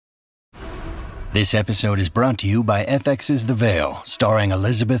This episode is brought to you by FX's The Veil, starring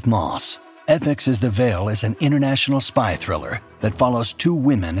Elizabeth Moss. FX's The Veil is an international spy thriller that follows two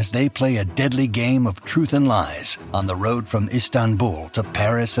women as they play a deadly game of truth and lies on the road from Istanbul to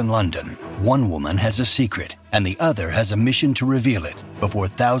Paris and London. One woman has a secret, and the other has a mission to reveal it before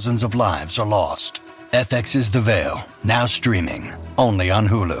thousands of lives are lost. FX's The Veil, now streaming, only on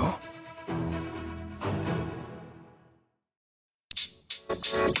Hulu.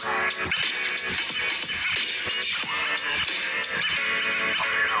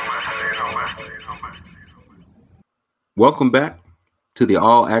 Welcome back to the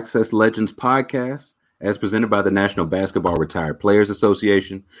All Access Legends podcast, as presented by the National Basketball Retired Players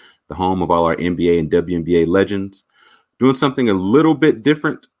Association, the home of all our NBA and WNBA legends. Doing something a little bit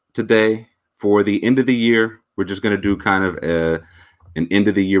different today for the end of the year. We're just going to do kind of an end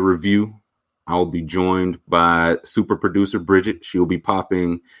of the year review. I will be joined by super producer Bridget. She'll be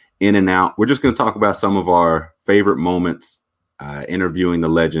popping in and out. We're just going to talk about some of our favorite moments interviewing the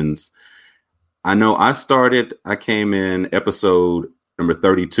legends. I know I came in episode number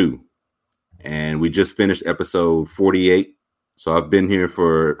 32, and we just finished episode 48. So I've been here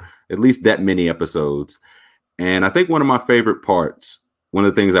for at least that many episodes. And I think one of my favorite parts, one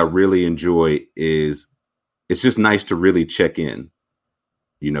of the things I really enjoy is it's just nice to really check in,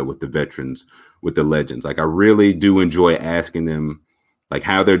 with the veterans, with the legends. Like, I really do enjoy asking them like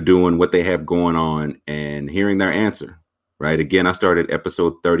how they're doing, what they have going on, and hearing their answer. Right. Again, I started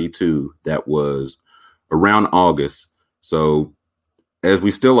episode 32. That was around August. So as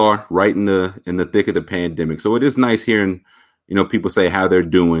we still are right in the thick of the pandemic. So it is nice hearing, people say how they're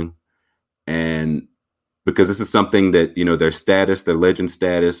doing. And because this is something that, their status, their legend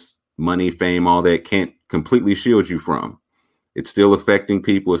status, money, fame, all that can't completely shield you from. It's still affecting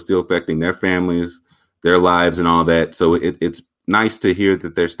people. It's still affecting their families, their lives and all that. So it's nice to hear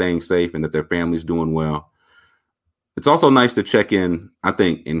that they're staying safe and that their family's doing well. It's also nice to check in, I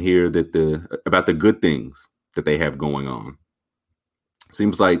think, and hear about the good things that they have going on.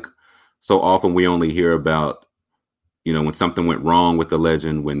 Seems like so often we only hear about, when something went wrong with the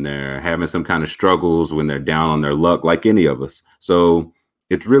legend, when they're having some kind of struggles, when they're down on their luck, like any of us. So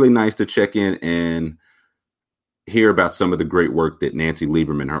it's really nice to check in and hear about some of the great work that Nancy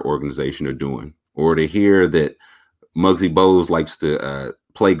Lieberman and her organization are doing, or to hear that Muggsy Bogues likes to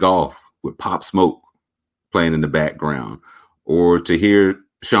play golf with Pop Smoke playing in the background, or to hear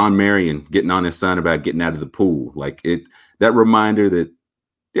Sean Marion getting on his son about getting out of the pool. Like that reminder that,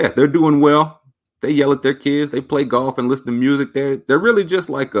 yeah, they're doing well. They yell at their kids, they play golf and listen to music. They're really just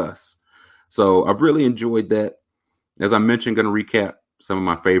like us. So I've really enjoyed that. As I mentioned, going to recap some of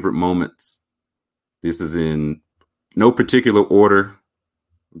my favorite moments. This is in no particular order.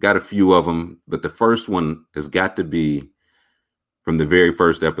 Got a few of them, but the first one has got to be from the very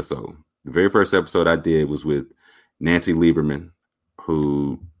first episode. The very first episode I did was with Nancy Lieberman,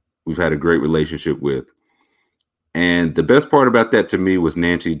 who we've had a great relationship with. And the best part about that to me was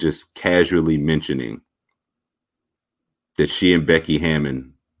Nancy just casually mentioning that she and Becky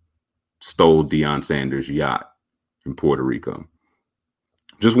Hammon stole Deion Sanders' yacht in Puerto Rico.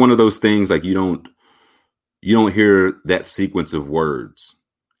 Just one of those things, like you don't hear that sequence of words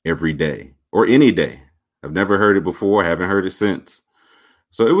every day or any day. I've never heard it before. Haven't heard it since.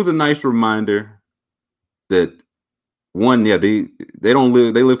 So it was a nice reminder that one, yeah, they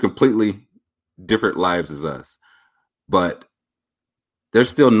live completely different lives as us, but they're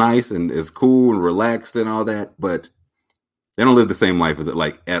still nice and as cool and relaxed and all that, but they don't live the same life as it,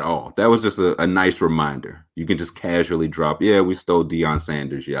 like, at all. That was just a nice reminder. You can just casually drop, yeah, we stole Deion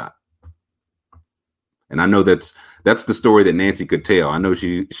Sanders' yacht. And I know that's the story that Nancy could tell. I know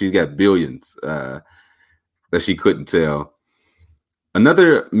she's got billions that she couldn't tell.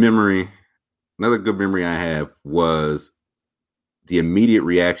 Another good memory I have was the immediate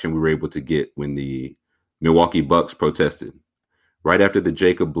reaction we were able to get when the Milwaukee Bucks protested. Right after the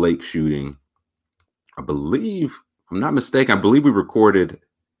Jacob Blake shooting, I believe, if I'm not mistaken, I believe we recorded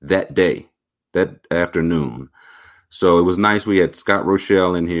that day, that afternoon. So it was nice. We had Scott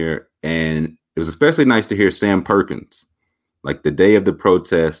Rochelle in here, and it was especially nice to hear Sam Perkins. Like the day of the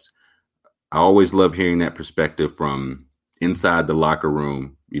protest, I always love hearing that perspective from inside the locker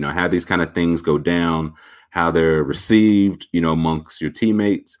room, how these kind of things go down, how they're received, amongst your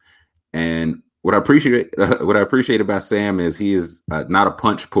teammates. And what I appreciate about Sam is he is not a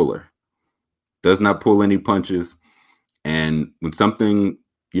punch puller, does not pull any punches. And when something,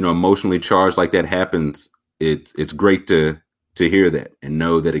 emotionally charged like that happens, it's great to hear that and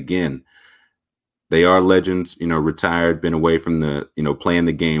know that, again, they are legends, retired, been away from the, playing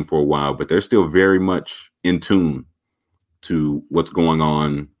the game for a while, but they're still very much in tune to what's going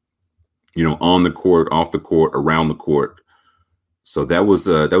on on the court, off the court, around the court. So that was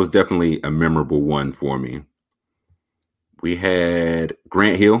definitely a memorable one for me. We had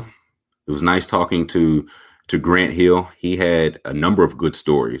Grant Hill. It was nice talking to Grant Hill. He had a number of good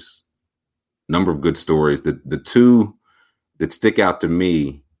stories. The two that stick out to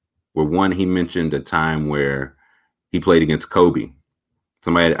me were, one, he mentioned a time where he played against Kobe.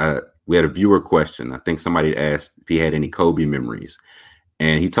 We had a viewer question. I think somebody asked if he had any Kobe memories.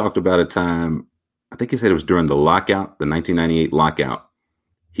 And he talked about a time, I think he said it was during the lockout, the 1998 lockout.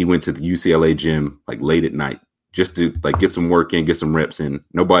 He went to the UCLA gym like late at night just to like get some work in, get some reps in.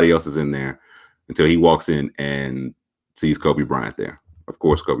 Nobody else is in there until he walks in and sees Kobe Bryant there. Of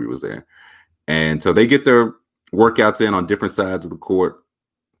course, Kobe was there. And so they get their workouts in on different sides of the court.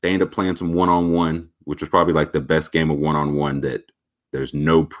 They end up playing some one-on-one, which was probably like the best game of one-on-one that there's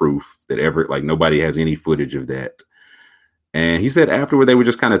no proof that ever, like nobody has any footage of that. And he said afterward they were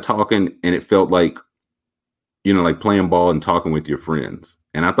just kind of talking, and it felt like, like playing ball and talking with your friends.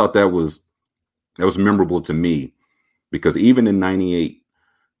 And I thought that was memorable to me, because even in 98,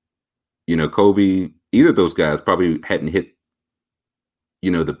 Kobe, either of those guys probably hadn't hit,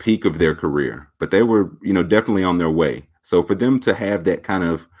 the peak of their career, but they were, definitely on their way. So for them to have that kind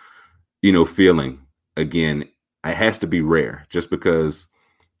of, feeling again, it has to be rare, just because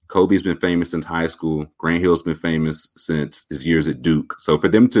Kobe's been famous since high school. Grant Hill's been famous since his years at Duke. So for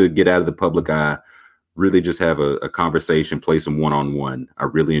them to get out of the public eye, really just have a conversation, play some one-on-one, I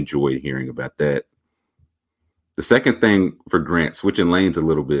really enjoyed hearing about that. The second thing for Grant, switching lanes a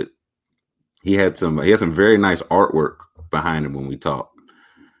little bit, he had some very nice artwork behind him when we talked.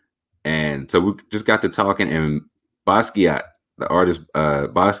 And so we just got to talking, and Basquiat, the artist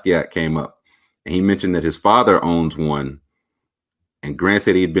Basquiat, came up, and he mentioned that his father owns one. And Grant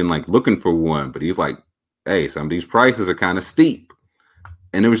said he'd been like looking for one, but he's like, hey, some of these prices are kind of steep.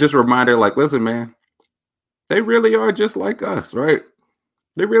 And it was just a reminder, like, listen, man, they really are just like us, right?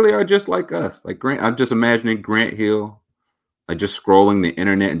 They really are just like us. Like Grant, I'm just imagining Grant Hill, like just scrolling the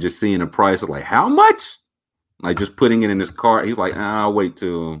internet and just seeing a price of like, how much? Like just putting it in his cart. He's like, I'll wait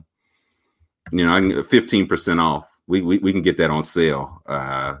till, I can get 15% off. We can get that on sale.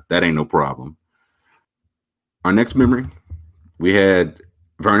 That ain't no problem. Our next memory, we had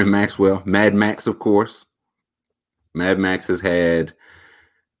Vernon Maxwell, Mad Max, of course. Mad Max has had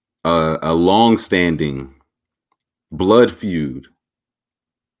a long-standing blood feud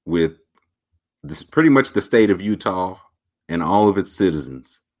with pretty much the state of Utah and all of its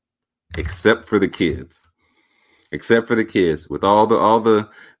citizens, except for the kids. With all the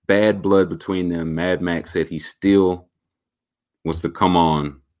bad blood between them, Mad Max said he still wants to come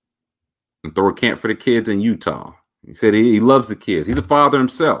on and throw a camp for the kids in Utah. He said he loves the kids. He's a father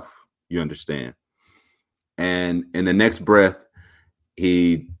himself, you understand. And in the next breath,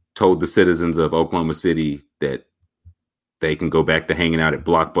 he told the citizens of Oklahoma City that they can go back to hanging out at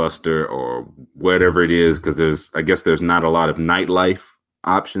Blockbuster or whatever it is, because there's not a lot of nightlife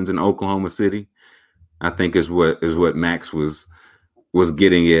options in Oklahoma City, I think is what Max was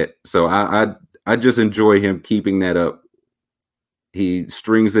getting at. So I just enjoy him keeping that up. He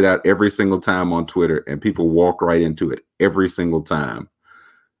strings it out every single time on Twitter, and people walk right into it every single time.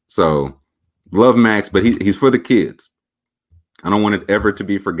 So love Max, but he's for the kids. I don't want it ever to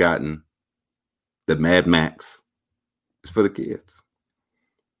be forgotten that Mad Max is for the kids.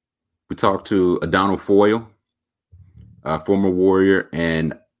 We talked to Adonal Foyle, a former Warrior,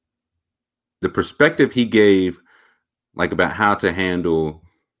 and the perspective he gave, like about how to handle,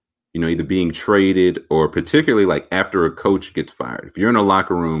 either being traded or particularly like after a coach gets fired. If you're in a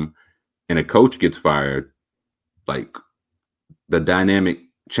locker room and a coach gets fired, like the dynamic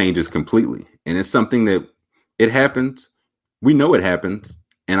changes completely. And it's something that it happens. We know it happens.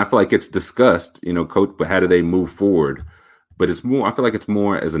 And I feel like it's discussed, coach, but how do they move forward? But I feel like it's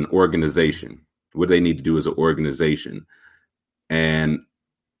more as an organization. What do they need to do as an organization? And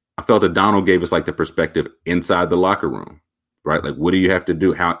I felt Adonal gave us like the perspective inside the locker room. Right? Like, what do you have to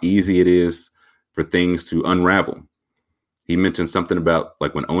do? How easy it is for things to unravel. He mentioned something about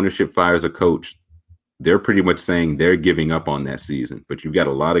like when ownership fires a coach, they're pretty much saying they're giving up on that season. But you've got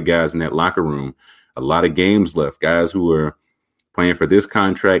a lot of guys in that locker room, a lot of games left, guys who are playing for this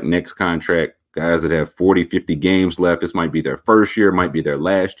contract, next contract, guys that have 40, 50 games left. This might be their first year, might be their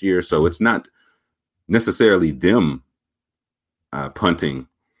last year. So it's not necessarily them punting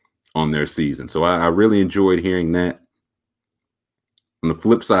on their season. So I really enjoyed hearing that. On the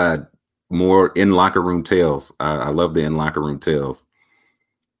flip side, more in locker room tales. I love the in locker room tales.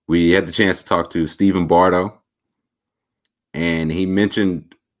 We had the chance to talk to Stephen Bardo, and he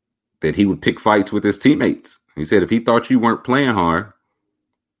mentioned that he would pick fights with his teammates. He said if he thought you weren't playing hard,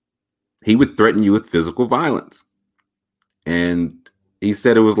 he would threaten you with physical violence. And he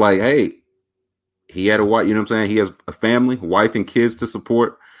said it was like, hey, he had a wife, you know what I'm saying? He has a family, wife and kids to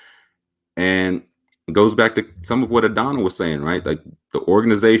support. And it goes back to some of what Adana was saying, right? Like the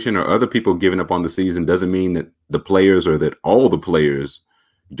organization or other people giving up on the season doesn't mean that the players or that all the players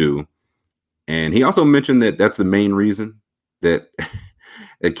do. And he also mentioned that that's the main reason that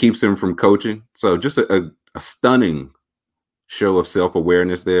it keeps him from coaching. So just a stunning show of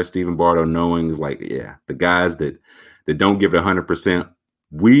self-awareness there. Stephen Bardo knowing is like, yeah, the guys that don't give it 100%,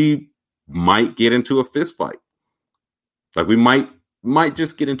 we might get into a fist fight. Like we might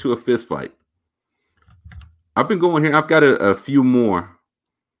just get into a fist fight. I've been going here. I've got a few more.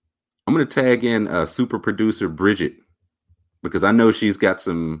 I'm going to tag in super producer Bridget because I know she's got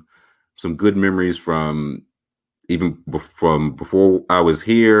some good memories from before I was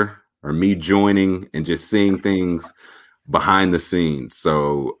here or me joining and just seeing things behind the scenes.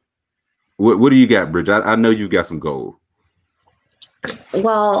 So what do you got, Bridget? I know you've got some gold.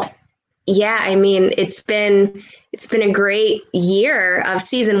 Well, yeah, I mean, it's been a great year of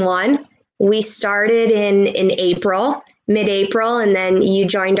season 1. We started in mid-April, and then you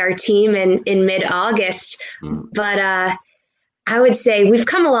joined our team in mid-August. But I would say we've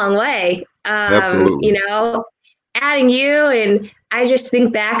come a long way. Absolutely. Adding you, and I just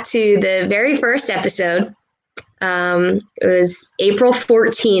think back to the very first episode. It was April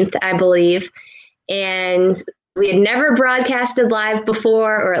 14th, I believe, and we had never broadcasted live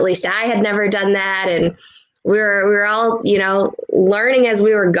before, or at least I had never done that, and we were all, learning as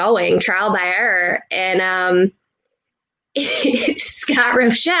we were going, trial by error. And Scott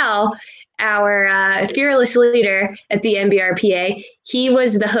Rochelle, our fearless leader at the NBRPA, he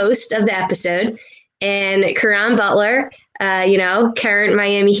was the host of the episode. And Caron Butler, current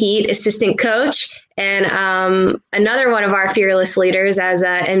Miami Heat assistant coach, and another one of our fearless leaders as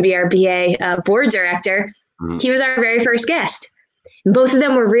a NBRPA board director, he was our very first guest. Both of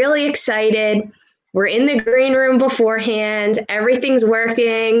them were really excited. We're in the green room beforehand. Everything's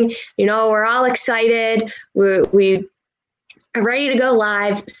working. We're all excited. We are ready to go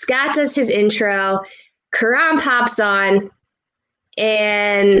live. Scott does his intro. Caron pops on,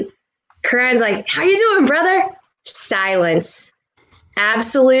 and Caron's like, "How you doing, brother?" Silence.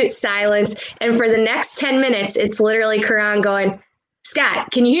 Absolute silence. And for the next 10 minutes, it's literally Caron going,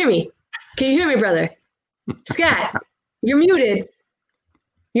 "Scott, can you hear me? Can you hear me, brother? Scott, you're muted.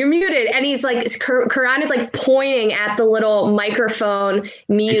 You're muted." And he's like, Caron is like pointing at the little microphone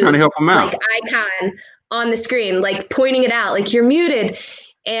mute, he's trying to help him out, like icon on the screen, like pointing it out, like you're muted.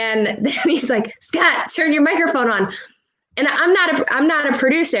 And then he's like, "Scott, turn your microphone on." And I'm not a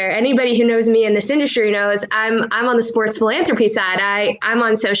producer. Anybody who knows me in this industry knows I'm on the sports philanthropy side. I'm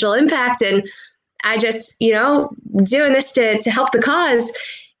on social impact, and I just, doing this to help the cause.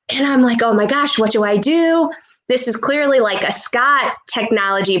 And I'm like, oh my gosh, what do I do? This is clearly like a Scott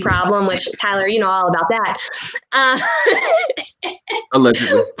technology problem, which Tyler, you know all about that.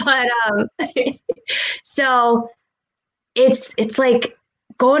 Allegedly. But so it's like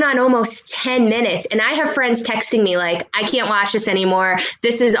going on almost 10 minutes. And I have friends texting me like, "I can't watch this anymore.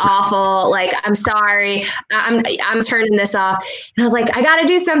 This is awful. Like, I'm sorry. I'm turning this off." And I was like, I got to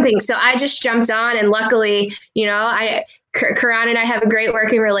do something. So I just jumped on, and luckily, Caron and I have a great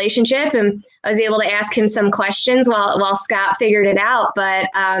working relationship, and I was able to ask him some questions while Scott figured it out. But,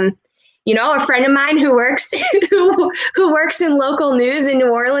 a friend of mine who works in local news in New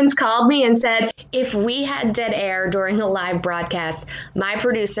Orleans called me and said, "If we had dead air during a live broadcast, my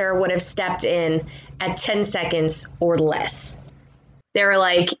producer would have stepped in at 10 seconds or less." They were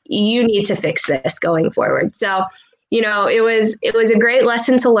like, "You need to fix this going forward." So, it was a great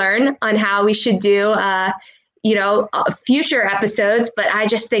lesson to learn on how we should do, future episodes. But I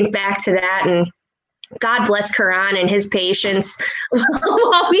just think back to that, and God bless Caron and his patience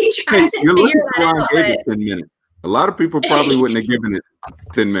while we tried to figure that out. But 10 minutes. A lot of people probably wouldn't have given it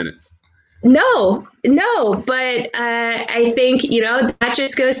 10 minutes. No, but I think, that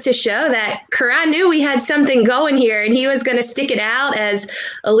just goes to show that Caron knew we had something going here, and he was going to stick it out as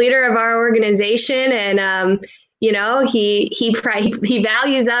a leader of our organization. And, he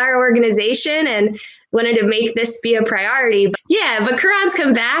values our organization and wanted to make this be a priority. But Caron's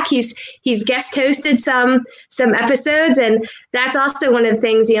come back. He's guest hosted some episodes, and that's also one of the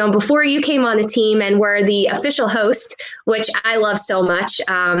things, before you came on the team and were the official host, which I love so much.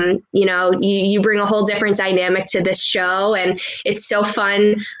 You bring a whole different dynamic to this show, and it's so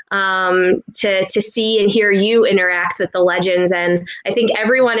fun to see and hear you interact with the legends. And I think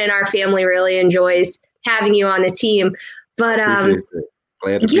everyone in our family really enjoys having you on the team. But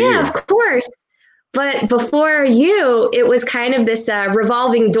glad to be here. Of course. But before you, it was kind of this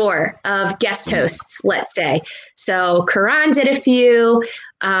revolving door of guest hosts, let's say. So Karan did a few.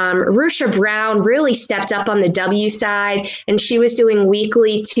 Rusha Brown really stepped up on the W side, and she was doing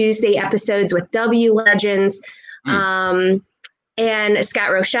weekly Tuesday episodes with W Legends. And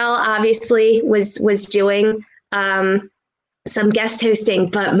Scott Rochelle obviously was doing some guest hosting.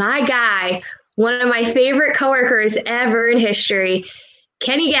 But my guy, one of my favorite coworkers ever in history,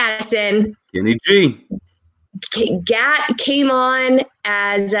 Kenny Gattison. Kenny G. Gat came on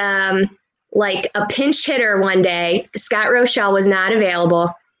as like a pinch hitter one day. Scott Rochelle was not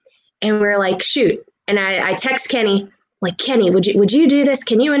available. And we're like, shoot. And I text Kenny, like, Kenny, would you do this?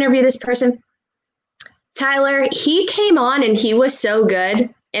 Can you interview this person? Tyler, he came on and he was so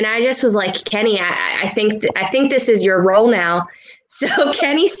good. And I just was like, Kenny, I think this is your role now. So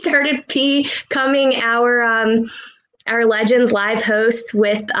Kenny started becoming our Legends live host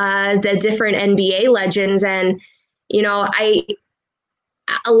with the different NBA legends. And, you know,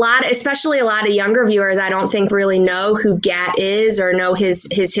 especially a lot of younger viewers, I don't think really know who Gat is or know his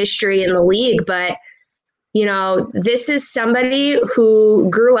history in the league. But, you know, this is somebody who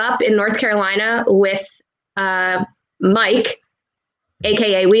grew up in North Carolina with Mike,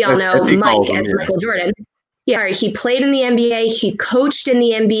 AKA we all know Mike as Michael Jordan. Yeah, he played in the NBA. He coached in the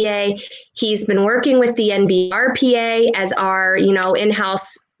NBA. He's been working with the NBRPA as our, you know,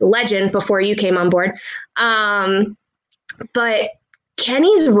 in-house legend before you came on board. But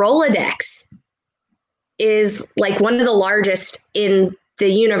Kenny's Rolodex is like one of the largest in the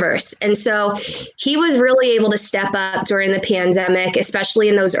universe. And so he was really able to step up during the pandemic, especially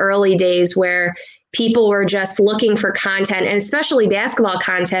in those early days where people were just looking for content, and especially basketball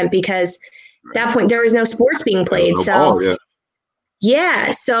content, because at that point there was no sports being played. So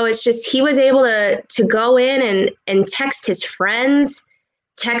so it's just, he was able to go in and text his friends,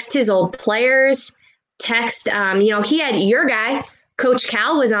 text his old players, text, you know, he had your guy, Coach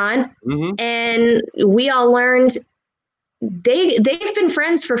Cal was on, and we all learned they've been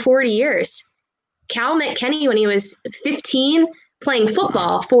friends for 40 years. Cal met Kenny when he was 15 playing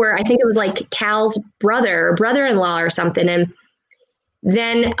football for, I think it was like Cal's brother-in-law or something. And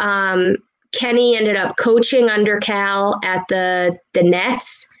then Kenny ended up coaching under Cal at the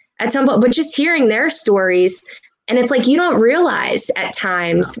Nets at some point, but just hearing their stories, and it's like, you don't realize at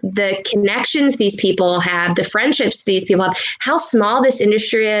times the connections these people have, the friendships these people have, how small this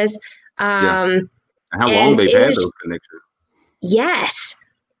industry is. And how long they've had those connections. Yes.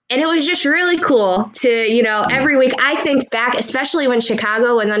 And it was just really cool to, you know, every week, I think back, especially when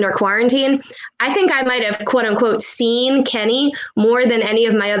Chicago was under quarantine, I think I might have, quote unquote, seen Kenny more than any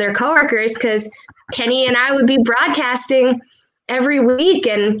of my other coworkers, because Kenny and I would be broadcasting every week,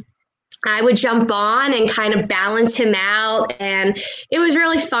 and I would jump on and kind of balance him out. And it was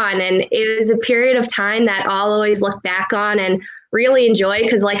really fun. And it was a period of time that I'll always look back on and really enjoy,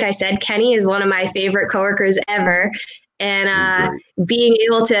 because like I said, Kenny is one of my favorite coworkers ever. And being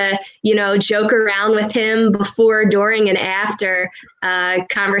able to, you know, joke around with him before, during, and after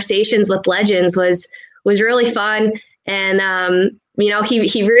conversations with legends was really fun. And you know,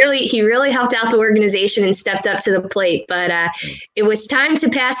 he really helped out the organization and stepped up to the plate. But it was time to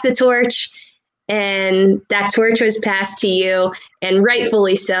pass the torch, and that torch was passed to you, and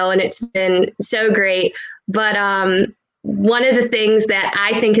rightfully so. And it's been so great. But one of the things that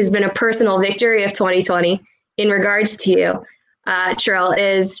I think has been a personal victory of 2020 in regards to you, Trill,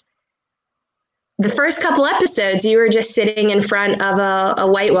 is the first couple episodes, you were just sitting in front of a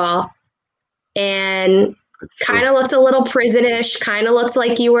white wall and kind of looked a little prison-ish, kind of looked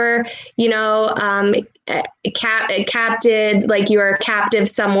like you were, you know, captive, like you were captive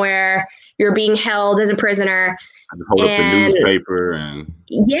somewhere. You're being held as a prisoner. Hold up the newspaper and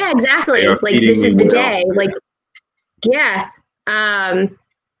yeah, exactly. Like, this is the day. Like, yeah.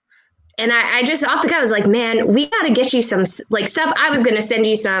 And I just off the cuff was like, man, we got to get you some like stuff. I was going to send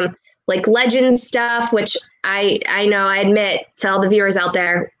you some like legend stuff, which I know, I admit to all the viewers out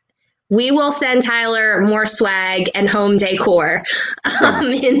there, we will send Tyler more swag and home decor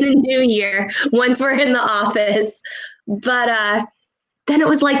in the new year once we're in the office. But then it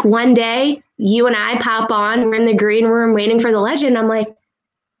was like one day you and I pop on, we're in the green room waiting for the legend. I'm like,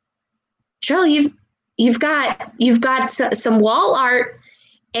 Trill, you've got some wall art.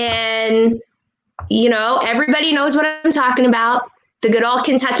 And, you know, everybody knows what I'm talking about, the good old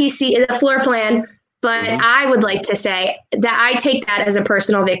Kentucky seat, the floor plan. But I would like to say that I take that as a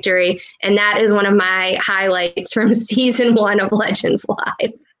personal victory. And that is one of my highlights from season 1 of Legends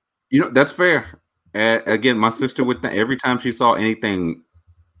Live. You know, that's fair. Again, my sister, every time she saw anything,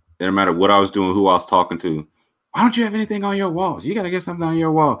 no matter what I was doing, who I was talking to, why don't you have anything on your walls? You got to get something on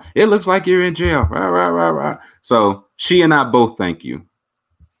your wall. It looks like you're in jail. Rah, rah, rah, rah. So she and I both thank you.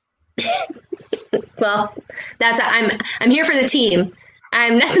 Well, I'm here for the team.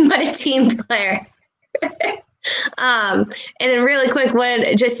 I'm nothing but a team player. And then really quick,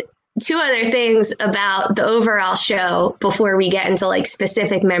 just two other things about the overall show before we get into like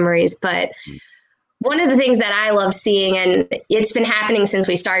specific memories. But one of the things that I love seeing, and it's been happening since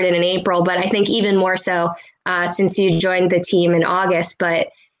we started in April, but I think even more so since you joined the team in August, but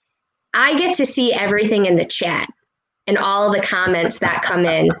I get to see everything in the chat and all of the comments that come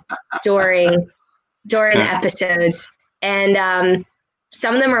in during episodes. And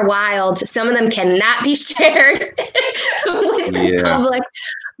some of them are wild. Some of them cannot be shared with the public.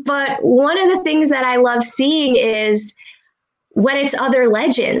 But one of the things that I love seeing is when it's other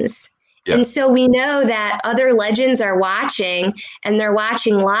legends. Yeah. And so we know that other legends are watching and they're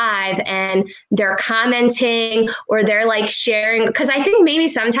watching live and they're commenting or they're like sharing. Because I think maybe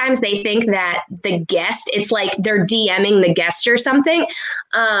sometimes they think that the guest, it's like they're DMing the guest or something.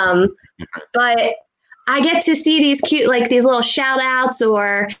 But I get to see these cute, like these little shout outs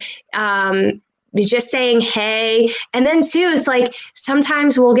or just saying, hey. And then too, it's like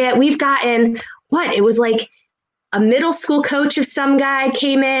sometimes we've gotten it was like a middle school coach of some guy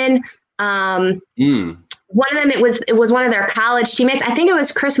came in. One of them, it was one of their college teammates. I think it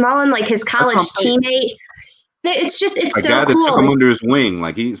was Chris Mullen, like his college teammate. It's so cool. A guy that took him under his wing.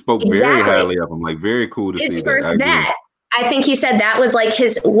 Like he spoke very highly of him. Like very cool to see his first vet. I think he said that was like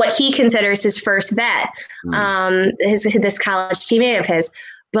what he considers his first vet. This college teammate of his.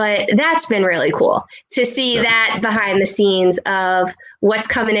 But that's been really cool to see that behind the scenes of what's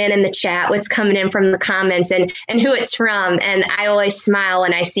coming in the chat, what's coming in from the comments and who it's from. And I always smile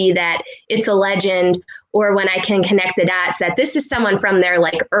when I see that it's a legend or when I can connect the dots that this is someone from their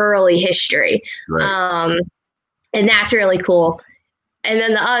like early history. Right. And that's really cool. And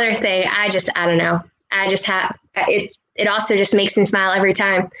then the other thing, I don't know. I just have it. It also just makes me smile every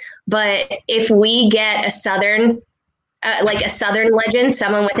time. But if we get a Southern legend,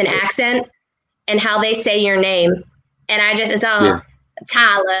 someone with an accent, and how they say your name, and it's all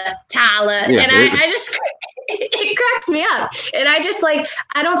Tyler, and I just it cracks me up, and I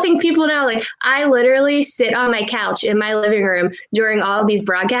don't think people know. Like I literally sit on my couch in my living room during all of these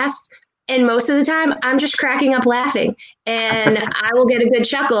broadcasts, and most of the time I'm just cracking up laughing, and I will get a good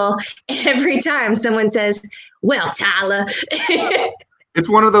chuckle every time someone says, "Well, Tyler." It's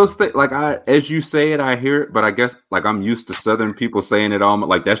one of those things, like as you say it, I hear it, but I guess like I'm used to Southern people saying it all.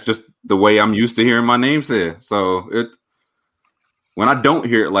 Like that's just the way I'm used to hearing my name said. So when I don't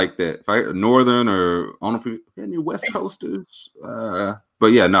hear it like that, if I hear Northern or I don't know if any West Coasters, but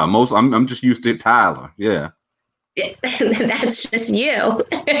yeah, no, I'm just used to Tyler. Yeah, that's just you.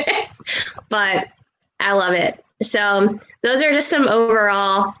 But I love it. So those are just some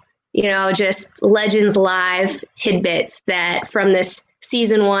overall, just Legends Live tidbits that from this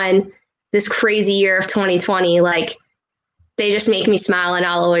season 1, this crazy year of 2020, like they just make me smile and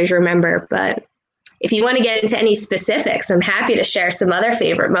I'll always remember. But if you want to get into any specifics, I'm happy to share some other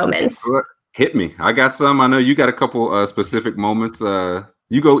favorite moments. Hit me. I got some. I know you got a couple specific moments.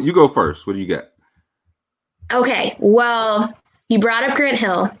 You go first. What do you got? Okay. Well, you brought up Grant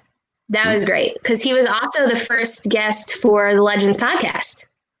Hill. That was great because he was also the first guest for the Legends podcast.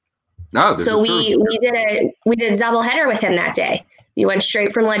 No, so we did a doubleheader with him that day. We went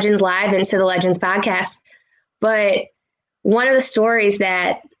straight from Legends Live into the Legends podcast. But one of the stories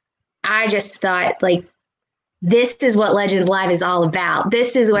that I just thought, like, this is what Legends Live is all about.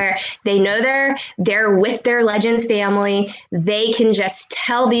 This is where they know they're with their Legends family. They can just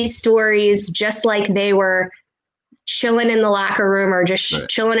tell these stories just like they were chilling in the locker room or just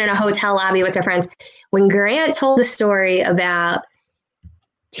chilling in a hotel lobby with their friends. When Grant told the story about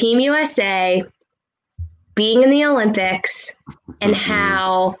Team USA being in the Olympics and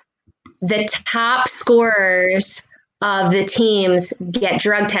how the top scorers of the teams get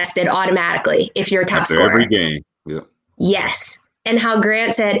drug tested automatically if you're a top scorer. Every game. Yeah. Yes. And how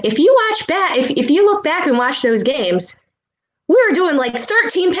Grant said, if you watch back, if you look back and watch those games, we were doing like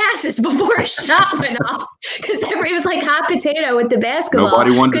 13 passes before a shot went off because it was like hot potato with the basketball.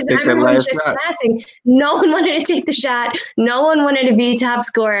 Nobody wanted to take that last shot. Passing. No one wanted to take the shot. No one wanted to be top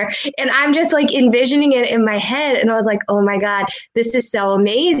scorer. And I'm just like envisioning it in my head. And I was like, oh my God, this is so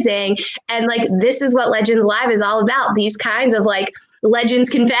amazing. And like, this is what Legends Live is all about. These kinds of like Legends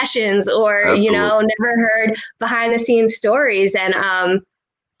confessions or, Absolutely. Never heard behind the scenes stories. And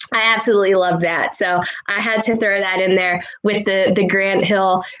I absolutely love that. So I had to throw that in there with the Grant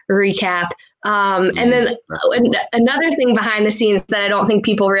Hill recap. And then another thing behind the scenes that I don't think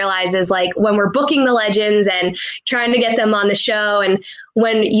people realize is like when we're booking the legends and trying to get them on the show, and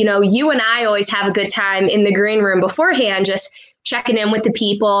when, you know, you and I always have a good time in the green room beforehand, just checking in with the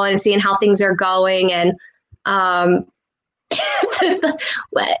people and seeing how things are going. And I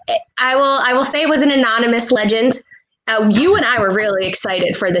will say it was an anonymous legend. You and I were really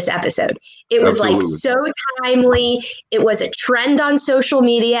excited for this episode. It was Absolutely. Like so timely. It was a trend on social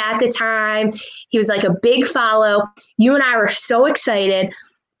media at the time. He was like a big follow. You and I were so excited.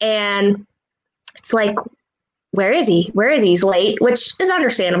 And it's like, where is he? Where is he? He's late, which is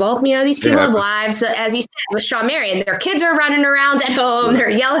understandable. You know, these people have lives that, as you said, with Shawn Marion, their kids are running around at home. They're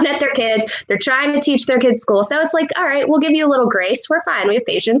yelling at their kids. They're trying to teach their kids school. So it's like, all right, we'll give you a little grace. We're fine. We have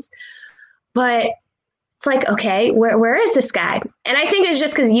patience. But it's like, okay, where is this guy? And I think it's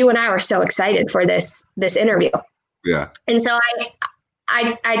just because you and I were so excited for this interview. Yeah. And so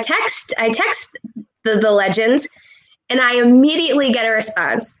I text the legends, and I immediately get a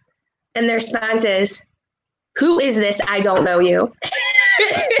response. And the response is, "Who is this? I don't know you."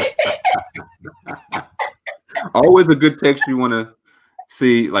 Always a good text you want to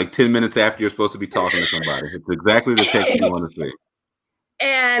see like 10 minutes after you're supposed to be talking to somebody. It's exactly the text you want to see.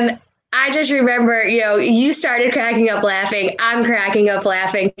 And I just remember, you know, you started cracking up laughing. I'm cracking up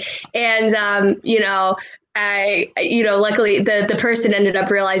laughing. And, luckily the person ended up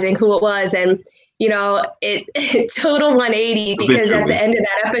realizing who it was. And, you know, it total 180 because at the end of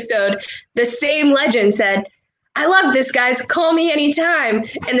that episode, the same legend said, "I love this, guys. Call me anytime."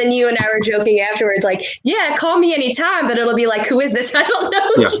 And then you and I were joking afterwards, like, "Yeah, call me anytime." But it'll be like, "Who is this? I don't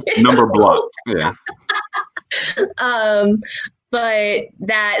know." Yeah, number blocked. Yeah. But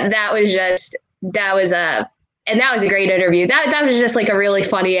that was a great interview. That was just like a really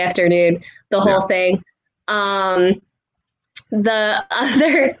funny afternoon, the whole thing. The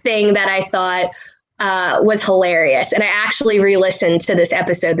other thing that I thought was hilarious, and I actually re-listened to this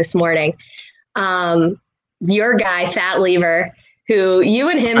episode this morning. Your guy, Fat Lever, who you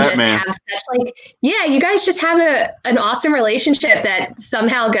and him have such like, you guys just have an awesome relationship that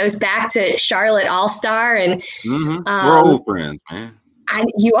somehow goes back to Charlotte All-Star. And we're old friends, man.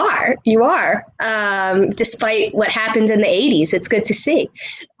 You are. Despite what happened in the 80s, it's good to see.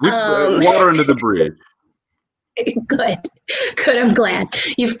 Water under the bridge. Good. I'm glad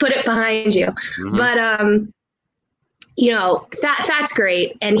you've put it behind you. But, Fat's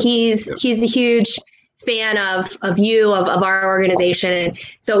great. And he's a huge fan of you, of our organization. And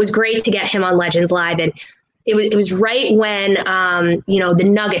so it was great to get him on Legends Live. And it was right when, the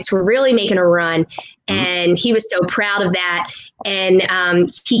Nuggets were really making a run, and he was so proud of that. And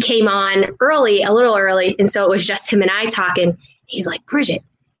he came on a little early. And so it was just him and I talking. He's like, "Bridget,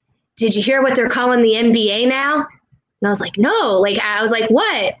 did you hear what they're calling the NBA now?" And I was like, "No." I was like,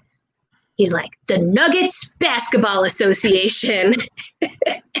 "What?" He's like, "The Nuggets Basketball Association."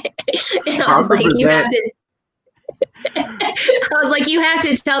 And I was like, "You have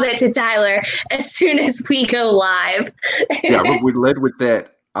to tell that to Tyler as soon as we go live." Yeah, we led with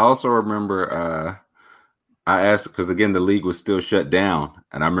that. I also remember I asked, because again, the league was still shut down.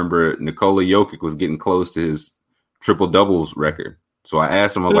 And I remember Nikola Jokic was getting close to his triple doubles record. So I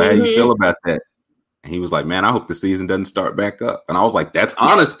asked him, I was like, "How do you feel about that?" And he was like, "Man, I hope the season doesn't start back up." And I was like, "That's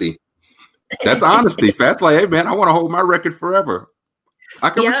honesty." That's honesty. Fat's like, "Hey, man, I want to hold my record forever."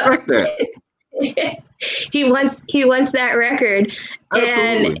 I can respect that. He wants that record.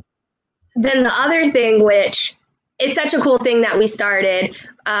 Absolutely. And then the other thing, which it's such a cool thing that we started,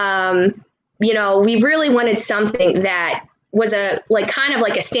 we really wanted something that was kind of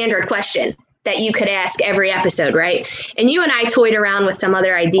like a standard question that you could ask every episode, right? And you and I toyed around with some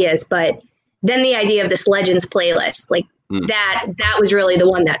other ideas, but then the idea of this Legends playlist, that was really the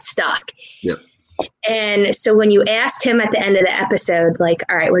one that stuck. Yep. And so when you asked him at the end of the episode, like,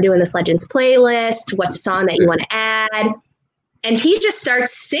 "All right, we're doing this Legends playlist. What's a song that you want to add?" And he just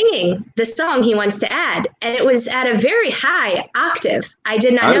starts singing the song he wants to add. And it was at a very high octave. I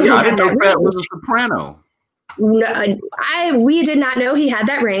did not know I didn't know that was a soprano. No, we did not know he had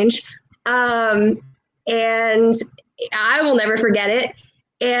that range. And I will never forget it.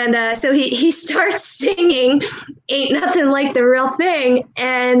 And so he starts singing "Ain't Nothing Like the Real Thing."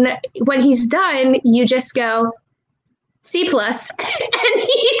 And when he's done, you just go, C+. And he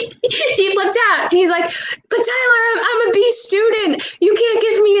flipped out. He's like, "But Tyler, I'm a B student. You can't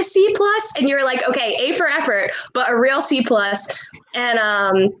give me a C+." And you're like, "Okay, A for effort, but a real C+." And you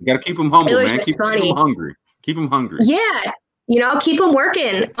got to keep him humble, man. Keep him hungry. Keep him hungry. Yeah. keep them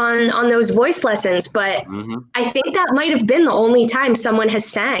working on those voice lessons. But I think that might have been the only time someone has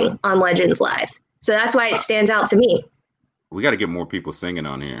sang on Legends Live. So that's why it stands out to me. We got to get more people singing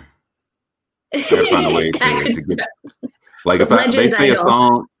on here. I gotta find a way to get, like if they say a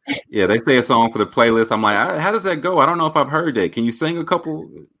song, they say a song for the playlist. I'm like, how does that go? I don't know if I've heard that. Can you sing a couple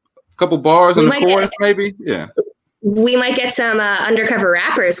bars in the chorus, maybe? Yeah. We might get some undercover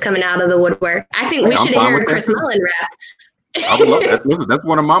rappers coming out of the woodwork. I think we should hear Chris Mullin rap. I would love that. Listen, that's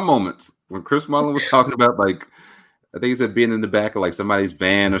one of my moments when Chris Mullin was talking about, like, I think he said being in the back of like somebody's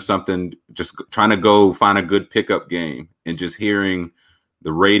van or something, just trying to go find a good pickup game and just hearing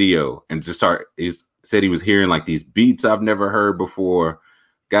the radio and just he said he was hearing like these beats I've never heard before.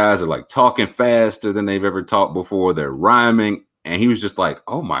 Guys are like talking faster than they've ever talked before. They're rhyming. And he was just like,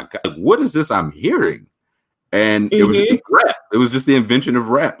 oh my God, what is this I'm hearing? And it was just rap. It was just the invention of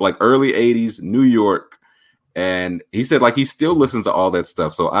rap, like early 80s, New York. And he said like he still listens to all that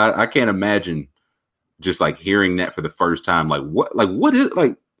stuff. So I can't imagine just like hearing that for the first time. Like what is,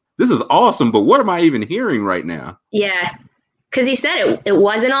 like, this is awesome, but what am I even hearing right now? Yeah. Cause he said it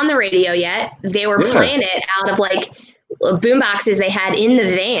wasn't on the radio yet. They were playing it out of like boom boxes they had in the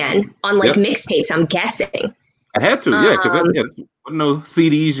van on like mixtapes, I'm guessing. I had to, because there wasn't no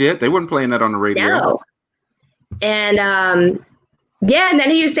CDs yet. They weren't playing that on the radio. No. And and then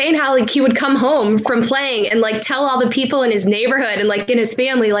he was saying how like he would come home from playing and like tell all the people in his neighborhood and like in his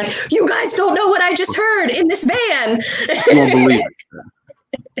family, like, you guys don't know what I just heard in this van. You won't believe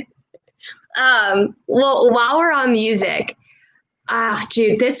it. Well, while we're on music,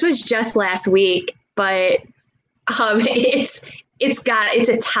 dude, this was just last week, but it's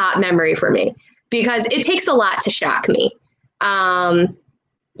a top memory for me because it takes a lot to shock me.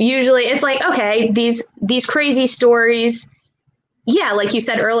 Usually it's like, okay, these crazy stories. Yeah, like you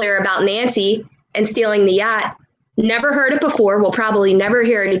said earlier about Nancy and stealing the yacht. Never heard it before. We'll probably never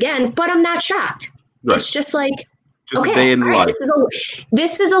hear it again, but I'm not shocked. Right. It's just like, just a day in life.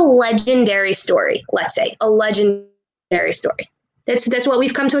 This is a legendary story, let's say. A legendary story. That's what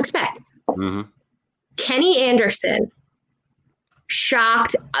we've come to expect. Mm-hmm. Kenny Anderson,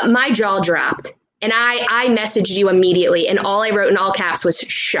 shocked. My jaw dropped. And I messaged you immediately, and all I wrote in all caps was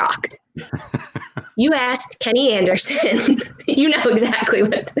shocked. You asked Kenny Anderson. You know exactly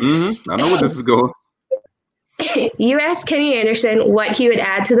what. I know where this is going. You asked Kenny Anderson what he would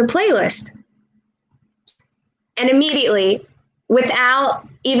add to the playlist. And immediately, without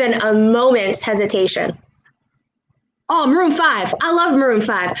even a moment's hesitation, oh, Maroon 5. I love Maroon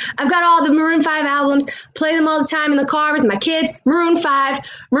 5. I've got all the Maroon 5 albums, play them all the time in the car with my kids. Maroon 5.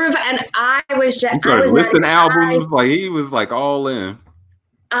 And I was listing albums, like he was like all in.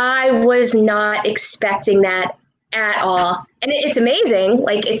 I was not expecting that at all. And it's amazing.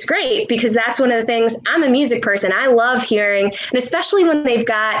 Like, it's great because that's one of the things. I'm a music person. I love hearing, and especially when they've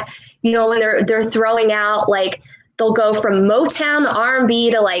got, when they're throwing out, like, they'll go from Motown to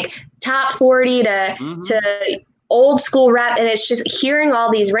R&B to like top 40 to old school rap. And it's just hearing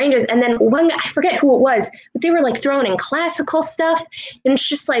all these ranges. And then one guy, I forget who it was, but they were like throwing in classical stuff. And it's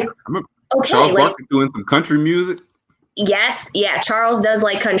just like, okay. Charles Barkley doing some country music. Yes. Yeah. Charles does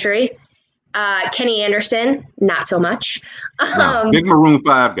like country. Kenny Anderson, not so much. Big Maroon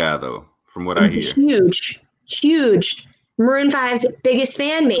 5 guy, though, from what I hear. Huge. Maroon 5's biggest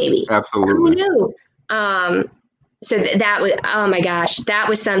fan, maybe. Absolutely. Who knew? So that was, oh my gosh, that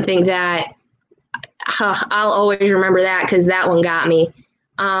was something that I'll always remember that because that one got me.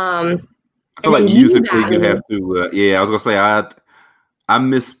 I feel like musically you have to, I was going to say, I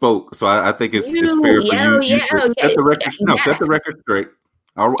misspoke, so I think it's fair for you. Set the record, set the record straight.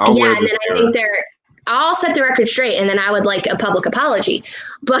 I'll wear this. And then I think I'll set the record straight, and then I would like a public apology.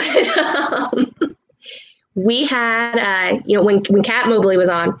 But we had, when Cat Mobley was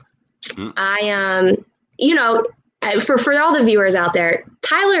on, I for all the viewers out there,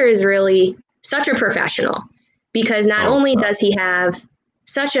 Tyler is really such a professional because not only does he have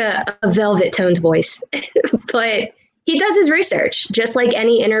such a velvet toned voice, but he does his research just like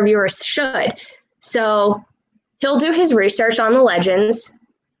any interviewer should. So he'll do his research on the legends.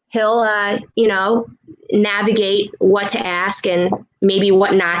 He'll, navigate what to ask and maybe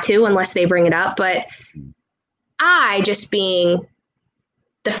what not to unless they bring it up. But I, just being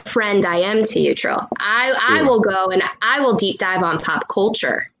the friend I am to you, Trill, I will go and I will deep dive on pop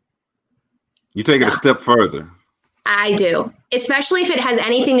culture. You take it a step further. I do, especially if it has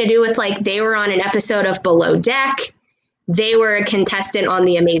anything to do with like they were on an episode of Below Deck. They were a contestant on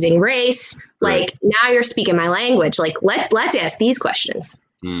The Amazing Race. Like, now you're speaking my language. Like, let's ask these questions.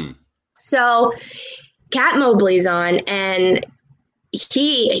 So Cat Mobley's on, and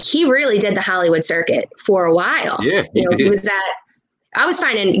he really did the Hollywood circuit for a while. Yeah, he was I was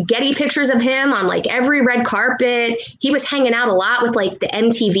finding Getty pictures of him on like every red carpet. He was hanging out a lot with like the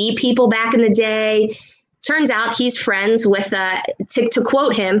MTV people back in the day. Turns out he's friends with, to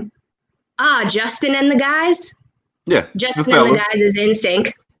quote him, Justin and the guys. Yeah, Justin and the guys is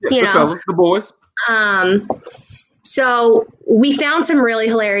NSYNC. Yeah, fellas, the boys. So we found some really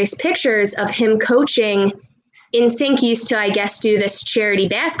hilarious pictures of him coaching. NSYNC used to, I guess, do this charity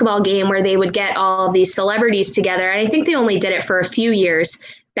basketball game where they would get all of these celebrities together. And I think they only did it for a few years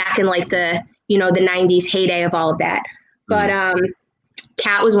back in like the 90s heyday of all of that. But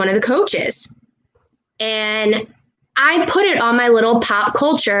Kat was one of the coaches. And I put it on my little pop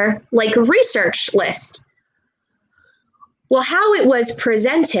culture like research list. Well, how it was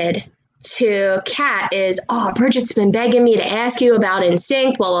presented to Kat is, Bridget's been begging me to ask you about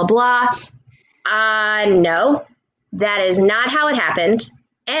NSYNC, blah, blah, blah. No, that is not how it happened.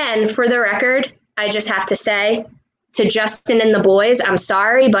 And for the record, I just have to say to Justin and the boys, I'm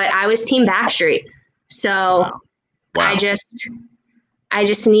sorry, but I was Team Backstreet. So wow. I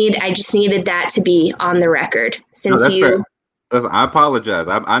just needed that to be on the record since you. Fair. I apologize.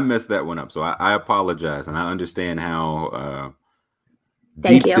 I messed that one up. So I apologize. And I understand how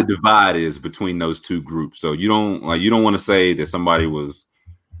deep the divide is between those two groups. So you don't want to say that somebody was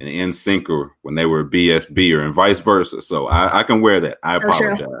an NSYNC when they were BSB and vice versa. So I can wear that. I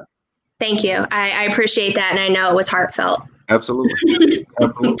apologize. Sure. Thank you. I appreciate that. And I know it was heartfelt. Absolutely.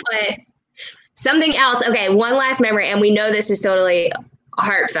 But something else. Okay. One last memory. And we know this is totally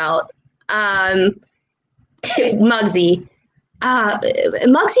heartfelt. Muggsy.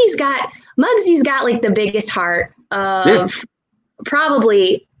 Muggsy's got like the biggest heart of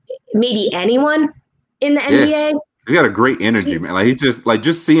probably maybe anyone in the NBA. He's got a great energy, man. Like he's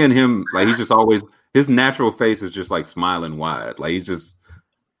just seeing him, like he's just always, his natural face is just like smiling wide. Like he's just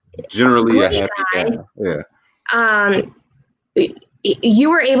generally a happy guy. Yeah. You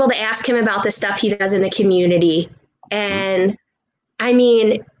were able to ask him about the stuff he does in the community. And I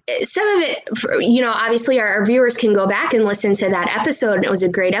mean, some of it, obviously our viewers can go back and listen to that episode. And it was a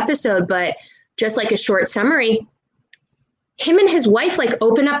great episode, but just like a short summary, him and his wife like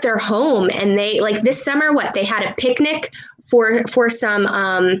open up their home, and they like this summer, they had a picnic for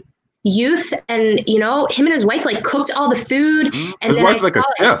some youth, and him and his wife like cooked all the food. And his wife's like a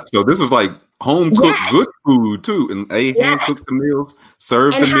chef, so this was like home cooked good food too, and they hand cooked the meals,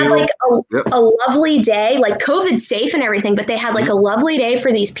 served the meals, like a lovely day, like COVID safe and everything, but they had like a lovely day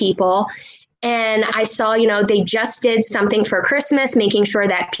for these people. And I saw, they just did something for Christmas, making sure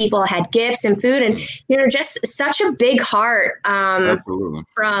that people had gifts and food, and just such a big heart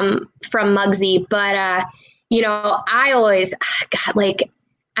from Muggsy. But I always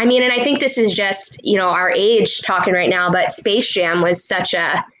and I think this is just our age talking right now, but Space Jam was such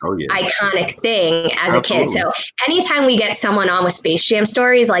a iconic thing as a kid. So anytime we get someone on with Space Jam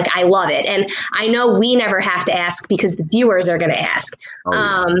stories, like I love it, and I know we never have to ask because the viewers are going to ask.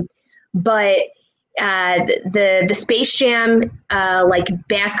 But the Space Jam like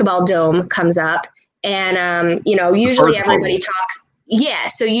basketball dome comes up, and usually everybody talks. Yeah,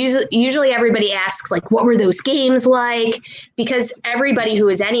 so usually everybody asks like, what were those games like? Because everybody who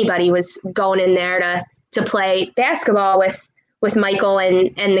was anybody was going in there to play basketball with Michael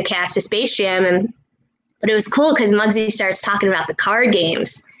and the cast of Space Jam, but it was cool because Muggsy starts talking about the card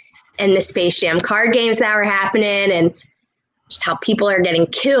games and the Space Jam card games that were happening, and just how people are getting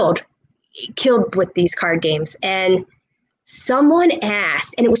killed with these card games. And someone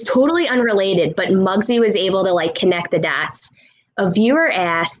asked, and it was totally unrelated, but Muggsy was able to like connect the dots. A viewer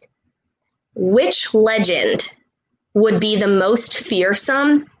asked, which legend would be the most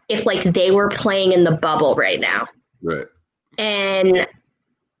fearsome if like they were playing in the bubble right now? Right. And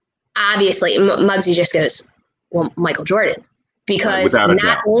obviously Muggsy just goes, well, Michael Jordan, because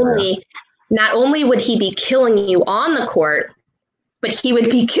not only would he be killing you on the court, but he would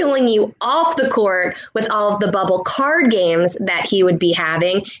be killing you off the court with all of the bubble card games that he would be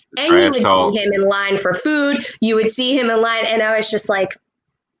having. And you would see him in line for food. You would see him in line. And I was just like,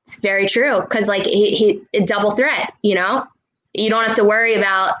 it's very true. Because like he a double threat, you don't have to worry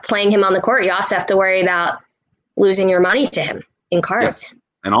about playing him on the court. You also have to worry about losing your money to him in cards. Yeah.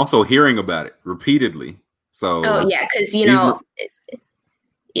 And also hearing about it repeatedly. So because, it's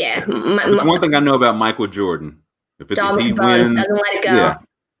one thing I know about Michael Jordan. If he wins, doesn't let it go.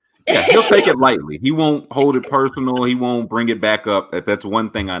 Yeah, he'll take it lightly. He won't hold it personal. He won't bring it back up. If that's one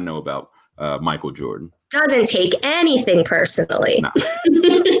thing I know about Michael Jordan. Doesn't take anything personally. Nah.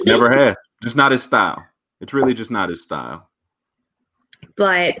 Never had. Just not his style. It's really just not his style.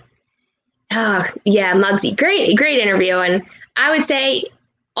 But Oh, yeah, Muggsy. Great interview. And I would say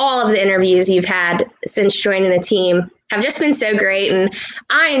all of the interviews you've had since joining the team have just been so great. And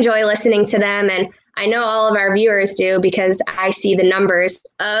I enjoy listening to them. And I know all of our viewers do because I see the numbers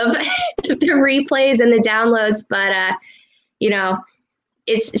of the replays and the downloads. But,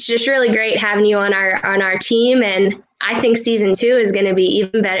 it's just really great having you on our team. And I think season 2 is going to be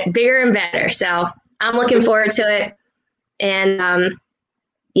even better, bigger and better. So I'm looking forward to it. And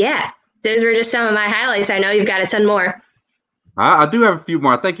those were just some of my highlights. I know you've got a ton more. I do have a few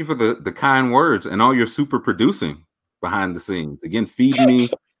more. Thank you for the kind words and all your super producing behind the scenes. Again, feeding me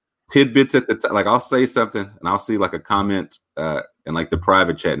tidbits at the time. Like I'll say something and I'll see like a comment in like the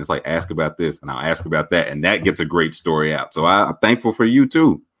private chat, and it's like, ask about this and I'll ask about that. And that gets a great story out. So I'm thankful for you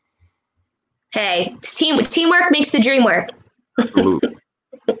too. Hey, teamwork makes the dream work. Absolutely.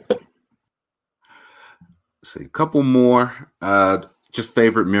 See, a couple more. Just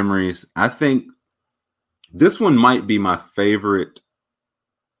favorite memories. I think this one might be my favorite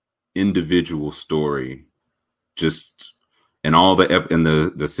individual story, just in all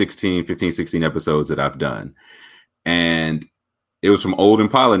the 16 episodes that I've done. And it was from Olden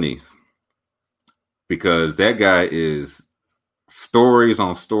Polynice, because that guy is stories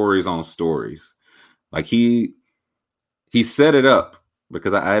on stories on stories. Like he set it up,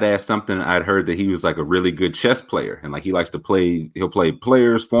 because I had asked something. I'd heard that he was like a really good chess player, and like he likes to play. He'll play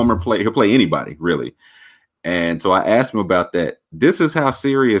players, former player. He'll play anybody really. And so I asked him about that. This is how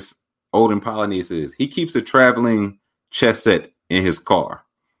serious Olden Polynice is. He keeps a traveling chess set in his car.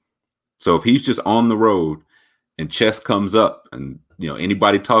 So if he's just on the road and chess comes up, and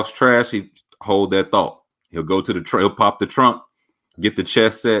anybody talks trash, he hold that thought. He'll go to the he'll pop the trunk, get the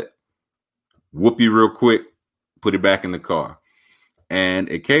chess set, whoop you real quick, put it back in the car. And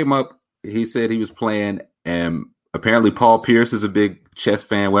it came up, he said he was playing, and apparently Paul Pierce is a big chess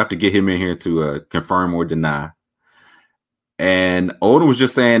fan. We'll have to get him in here to confirm or deny. And Olden was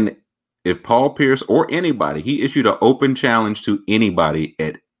just saying, if Paul Pierce or anybody, he issued an open challenge to anybody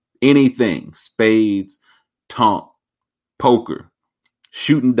at anything, spades, tonk, poker,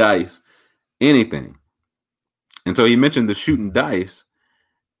 shooting dice, anything. And so he mentioned the shooting dice,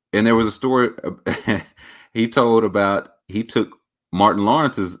 and there was a story he told about, he took Martin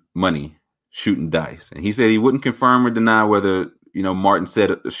Lawrence's money shooting dice. And he said he wouldn't confirm or deny whether, Martin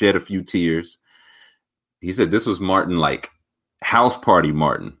shed a few tears. He said this was Martin, like house party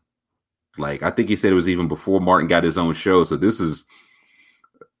Martin. Like, I think he said it was even before Martin got his own show. So this is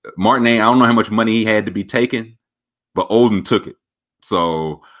Martin. I don't know how much money he had to be taken, but Olden took it.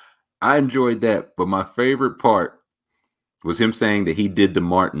 So I enjoyed that. But my favorite part was him saying that he did to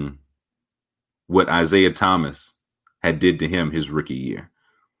Martin what Isaiah Thomas had did to him his rookie year.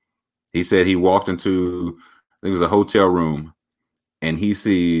 He said he walked into, I think it was a hotel room, and he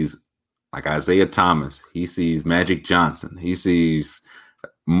sees like Isaiah Thomas. He sees Magic Johnson. He sees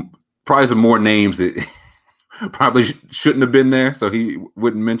probably some more names that probably shouldn't have been there, so he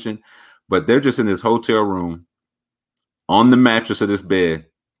wouldn't mention. But they're just in this hotel room on the mattress of this bed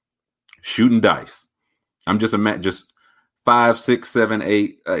shooting dice. I'm just just 5, 6, 7,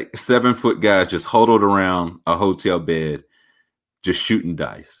 8, 7-foot guys just huddled around a hotel bed, just shooting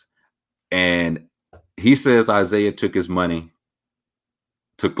dice. And he says Isaiah took his money,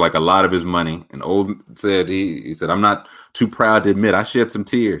 took like a lot of his money. And Olden said, he said, I'm not too proud to admit I shed some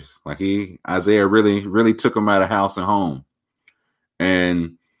tears. Like Isaiah really, really took him out of house and home.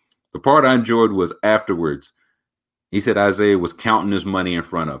 And the part I enjoyed was afterwards, he said Isaiah was counting his money in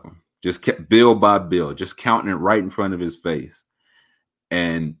front of him. Just kept bill by bill, just counting it right in front of his face,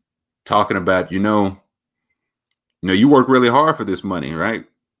 and talking about, you work really hard for this money, right?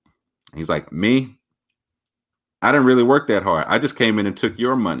 And he's like, me, I didn't really work that hard. I just came in and took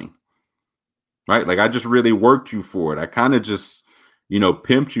your money, right? Like I just really worked you for it. I kind of just,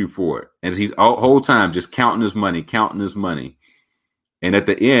 pimped you for it. And he's all whole time just counting his money. And at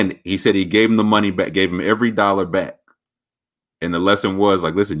the end, he said he gave him the money back, gave him every dollar back. And the lesson was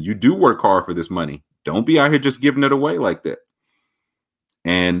like, listen, you do work hard for this money. Don't be out here just giving it away like that.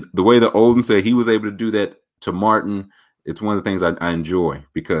 And the way that Olden said he was able to do that to Martin, it's one of the things I enjoy,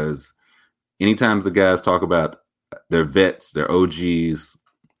 because anytime the guys talk about their vets, their OGs,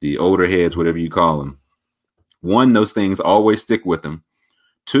 the older heads, whatever you call them, one, those things always stick with them.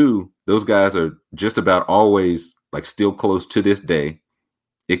 Two, those guys are just about always like still close to this day.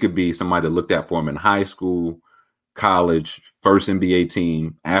 It could be somebody that looked out for them in high school, college, first NBA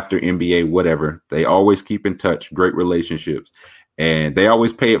team, after NBA, whatever. They always keep in touch, great relationships, and they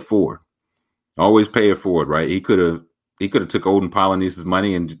always pay it forward. Always pay it forward, right? He could have took Olden Polynice's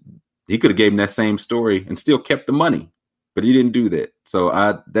money, and he could have gave him that same story and still kept the money, but he didn't do that. So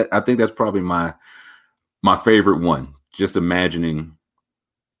I think that's probably my favorite one. Just imagining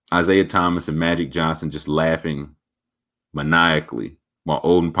Isaiah Thomas and Magic Johnson just laughing maniacally while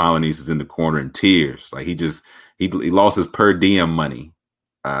Olden Polynice is in the corner in tears. Like he lost his per diem money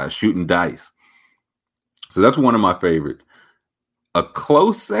shooting dice. So that's one of my favorites. A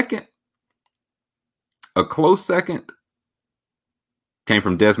close second came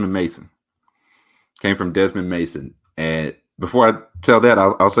from Desmond Mason. And before I tell that,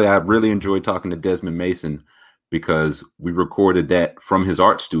 I'll say I really enjoyed talking to Desmond Mason because we recorded that from his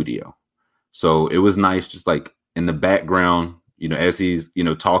art studio. So it was nice, just like in the background, as he's,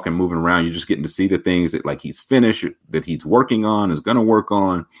 talking, moving around, you're just getting to see the things that like he's finished, that he's working on, is going to work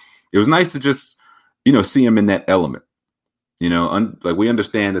on. It was nice to just, see him in that element. Like we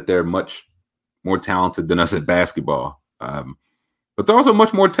understand that they're much more talented than us at basketball. But they're also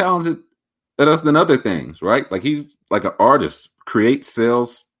much more talented at us than other things, right? Like he's like an artist, creates,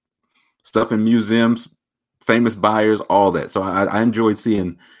 sells stuff in museums, famous buyers, all that. So I enjoyed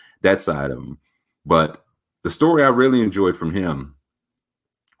seeing that side of him. But the story I really enjoyed from him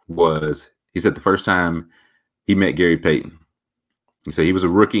was, he said the first time he met Gary Payton, he said he was a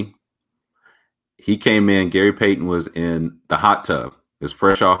rookie. He came in, Gary Payton was in the hot tub. It was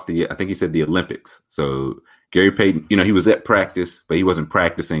fresh off I think he said the Olympics. So Gary Payton, he was at practice, but he wasn't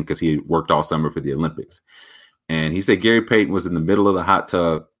practicing because he worked all summer for the Olympics. And he said Gary Payton was in the middle of the hot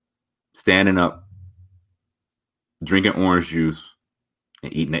tub, standing up, drinking orange juice,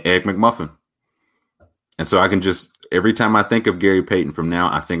 and eating an Egg McMuffin. And so I can just, every time I think of Gary Payton from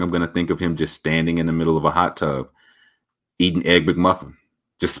now, I think I'm going to think of him just standing in the middle of a hot tub, eating Egg McMuffin,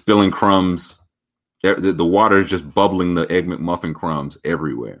 just spilling crumbs. The water is just bubbling the Egg McMuffin crumbs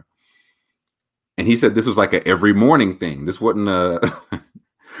everywhere. And he said this was like a every morning thing. This wasn't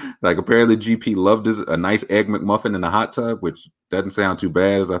like apparently GP loved a nice Egg McMuffin in a hot tub, which doesn't sound too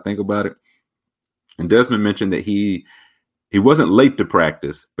bad as I think about it. And Desmond mentioned that he wasn't late to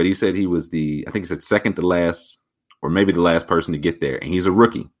practice, but he said he was I think he said second to last or maybe the last person to get there. And he's a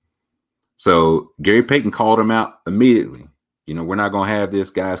rookie. So Gary Payton called him out immediately. We're not going to have this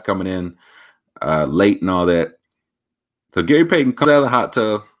guys coming in late and all that. So Gary Payton comes out of the hot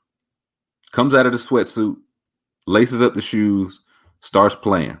tub, comes out of the sweatsuit, laces up the shoes, starts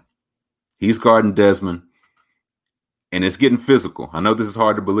playing. He's guarding Desmond, and it's getting physical. I know this is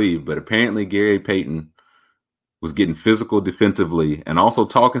hard to believe, but apparently Gary Payton was getting physical defensively and also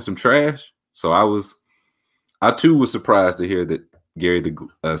talking some trash. So I too was surprised to hear that Gary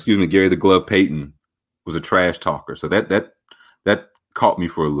the Glove Payton was a trash talker. So that caught me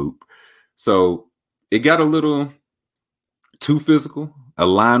for a loop. So it got a little too physical. A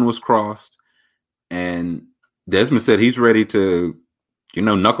line was crossed, and Desmond said he's ready to,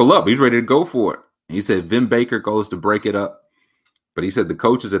 knuckle up. He's ready to go for it. And he said Vin Baker goes to break it up, but he said the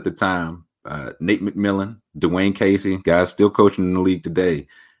coaches at the time, Nate McMillan, Dwayne Casey, guys still coaching in the league today,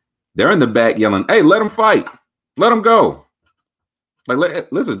 they're in the back yelling, "Hey, let him fight. Let him go.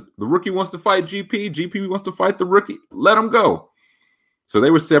 Like, listen, the rookie wants to fight GP. GP wants to fight the rookie. Let him go." So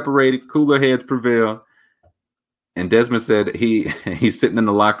they were separated. Cooler heads prevailed. And Desmond said he's sitting in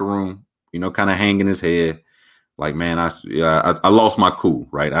the locker room, kind of hanging his head. Like, man, I lost my cool,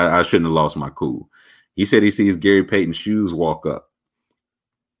 right? I shouldn't have lost my cool. He said he sees Gary Payton's shoes walk up.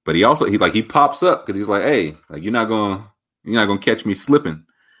 But he pops up because he's like, "Hey, like you're not gonna catch me slipping."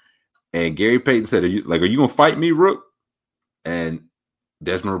 And Gary Payton said, "Are you gonna fight me, Rook?" And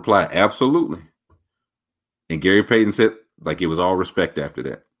Desmond replied, "Absolutely." And Gary Payton said, like, it was all respect after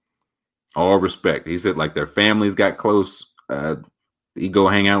that. All respect. He said, like, their families got close. He go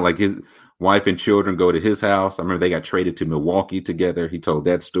hang out, like his wife and children go to his house. I remember they got traded to Milwaukee together. He told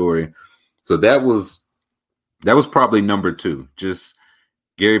that story. So that was probably number two. Just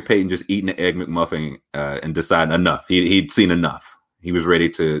Gary Payton just eating an Egg McMuffin and deciding enough. He'd seen enough. He was ready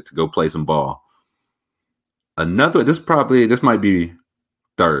to go play some ball. This might be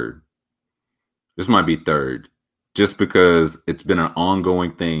third. This might be third. Just because it's been an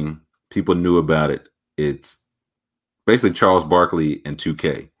ongoing thing. People knew about it. It's basically Charles Barkley and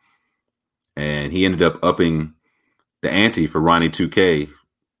 2K. And he ended up upping the ante for Ronnie 2K,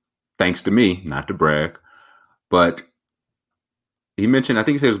 thanks to me, not to brag. But he mentioned, I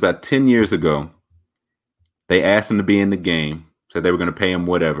think he said it was about 10 years ago, they asked him to be in the game, said they were going to pay him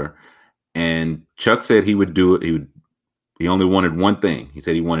whatever. And Chuck said he would do it. He only wanted one thing. He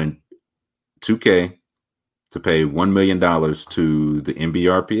said he wanted 2K to pay $1 million to the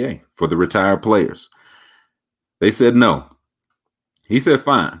NBRPA for the retired players. They said no. He said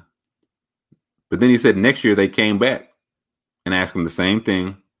fine. But then he said next year they came back and asked him the same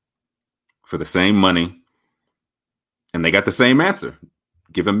thing for the same money. And they got the same answer.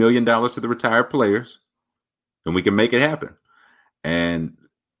 Give $1 million to the retired players and we can make it happen. And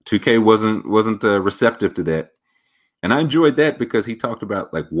 2K wasn't receptive to that. And I enjoyed that because he talked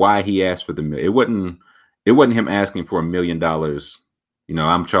about like why he asked for the million. It wasn't him asking for $1 million. You know,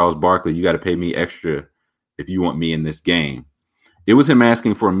 I'm Charles Barkley. You got to pay me extra if you want me in this game. It was him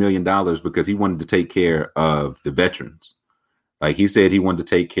asking for $1 million because he wanted to take care of the veterans. Like he said, he wanted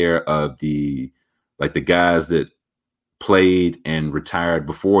to take care of the guys that played and retired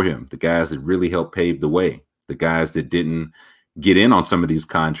before him, the guys that really helped pave the way, the guys that didn't get in on some of these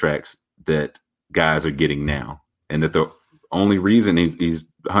contracts that guys are getting now. And that the only reason he's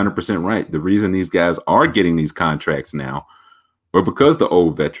 100% right. The reason these guys are getting these contracts now are because the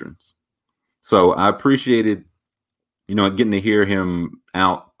old veterans. So I appreciated, you know, getting to hear him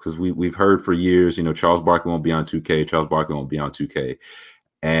out because we've heard for years, you know, Charles Barkley won't be on 2K. Charles Barkley won't be on 2K.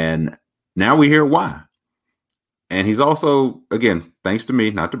 And now we hear why. And he's also, again, thanks to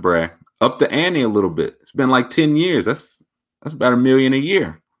me, not to brag, up the ante a little bit. It's been like 10 years. That's about $1 million a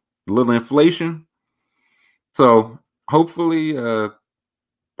year. A little inflation. So hopefully we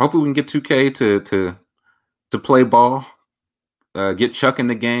can get 2K to play ball, get Chuck in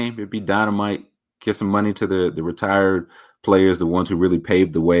the game. It'd be dynamite. Get some money to the retired players, the ones who really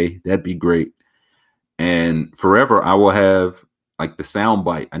paved the way. That'd be great. And forever, I will have like the sound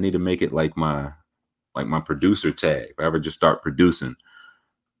bite. I need to make it like my producer tag. If I ever just start producing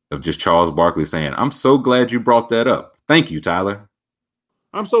of just Charles Barkley saying, "I'm so glad you brought that up. Thank you, Tyler.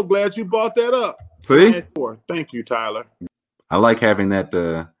 I'm so glad you brought that up." See? Thank you, Tyler. I like having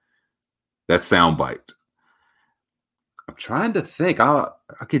that sound bite. I'm trying to think. I'll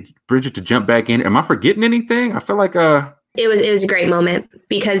get Bridget to jump back in. Am I forgetting anything? I feel like it was a great moment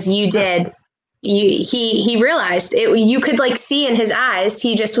because he realized it. You could like see in his eyes.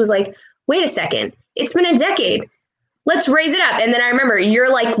 He just was like, "Wait a second, it's been a decade. Let's raise it up." And then I remember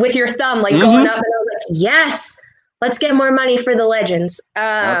you're like with your thumb like going up, and I was like, "Yes, let's get more money for the legends."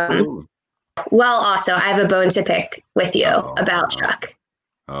 Well, also, I have a bone to pick with you about Chuck.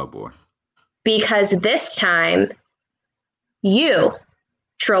 Oh boy! Because this time, you,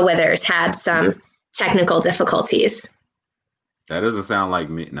 Trill Withers, had some technical difficulties. That doesn't sound like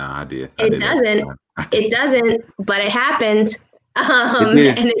me. No, I did. It doesn't, but it happened.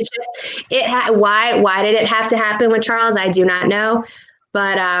 And why did it have to happen with Charles? I do not know.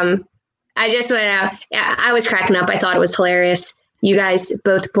 But I just went out. I was cracking up. I thought it was hilarious. You guys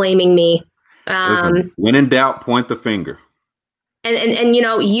both blaming me. Listen, when in doubt, point the finger. And you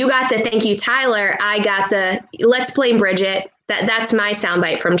know, you got the thank you, Tyler. I got the let's blame Bridget. That's my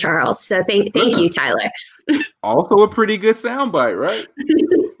soundbite from Charles. So thank you, Tyler. Also a pretty good soundbite, right?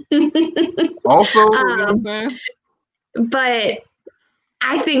 Also, you know what I'm saying? But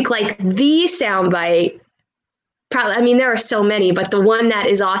I think like the soundbite, probably, I mean, there are so many, but the one that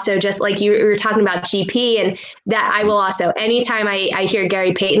is also just like you were talking about GP, and that I will also, anytime I hear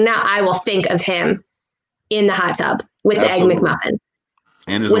Gary Payton now, I will think of him in the hot tub with the Egg McMuffin.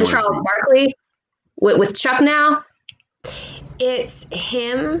 And with Charles Barkley, with Chuck now, it's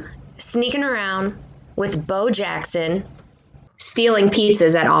him sneaking around with Bo Jackson stealing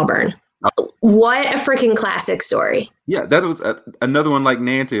pizzas at Auburn. What a freaking classic story. Yeah, that was another one like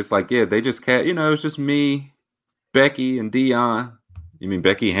Nancy. It's like, yeah, they just can't, you know, it's just me, Becky, and Deion. You mean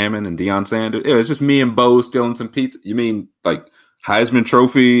Becky Hammond and Deion Sanders? Yeah, it's just me and Bo stealing some pizza. You mean like Heisman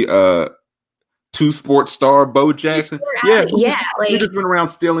Trophy, two sports star Bo Jackson? Yeah, we just went around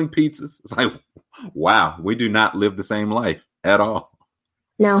stealing pizzas. It's like, wow, we do not live the same life at all.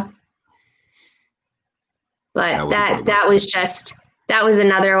 No. But that was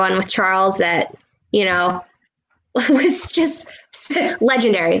another one with Charles that, you know, was just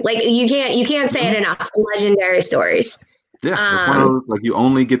legendary. Like you can't say it enough. Legendary stories. Yeah, it's one of those, like you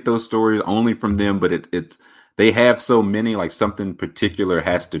only get those stories only from them, but it's they have so many, like something particular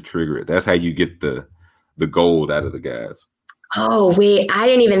has to trigger it. That's how you get the gold out of the guys. Oh wait, I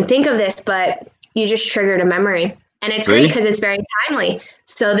didn't even think of this, but you just triggered a memory, and it's great because it's very timely.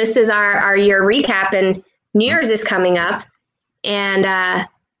 So this is our year recap, and New Year's is coming up, and a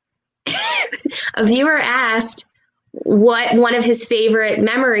viewer asked what one of his favorite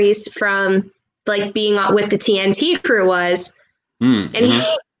memories from like being with the TNT crew was. And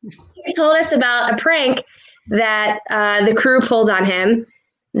he told us about a prank that the crew pulled on him.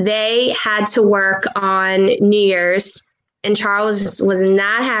 They had to work on New Year's, and Charles was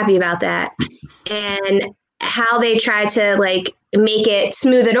not happy about that. And how they tried to like make it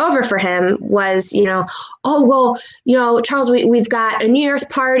smooth it over for him was, you know, oh, well, you know, Charles, we've got a New Year's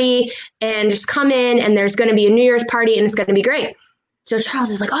party, and just come in, and there's going to be a New Year's party, and it's going to be great. So Charles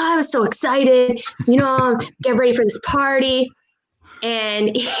is like, oh, I was so excited, get ready for this party.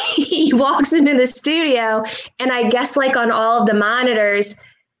 And he walks into the studio, and I guess like on all of the monitors,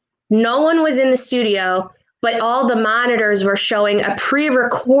 no one was in the studio, but all the monitors were showing a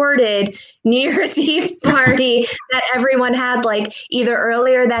pre-recorded New Year's Eve party that everyone had like either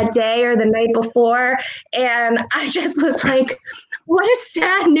earlier that day or the night before. And I just was like, what a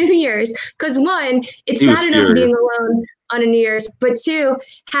sad New Year's. Because one, it's sad enough being alone on a New Year's, but two,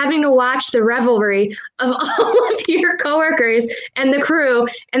 having to watch the revelry of all of your coworkers and the crew,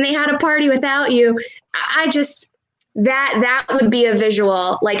 and they had a party without you. I just... That would be a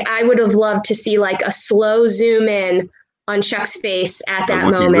visual. Like, I would have loved to see like a slow zoom in on Chuck's face at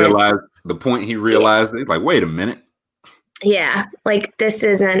that moment. The point he realized, it, like, wait a minute. Yeah, like this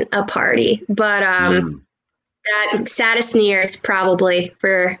isn't a party. But that saddest New Year's probably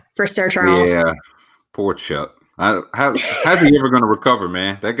for Sir Charles. Yeah, poor Chuck. How's he ever going to recover,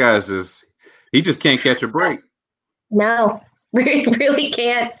 man? That guy's he just can't catch a break. No, really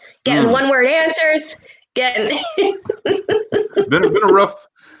can't. Getting one-word answers. Been a rough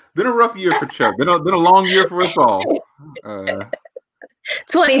year for Chuck. Been a long year for us all.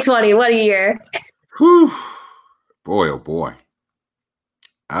 2020, what a year. Whew. Boy, oh boy.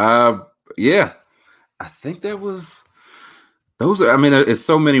 Yeah. I think that was those. I mean, it's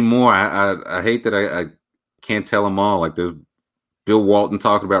so many more. I hate that I can't tell them all. Like, there's Bill Walton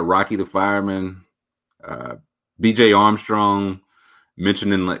talking about Rocky the Fireman, BJ Armstrong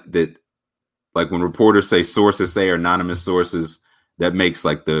mentioning that. Like, when reporters say sources say, or anonymous sources, that makes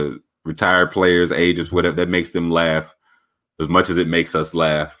like the retired players, ages, whatever, that makes them laugh as much as it makes us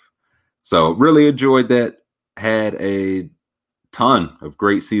laugh. So really enjoyed that. Had a ton of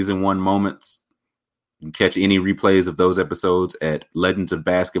great season 1 moments. You can catch any replays of those episodes at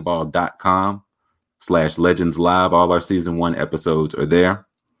legendsofbasketball.com/Legends Live. All our season 1 episodes are there.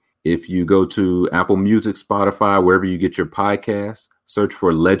 If you go to Apple Music, Spotify, wherever you get your podcasts, search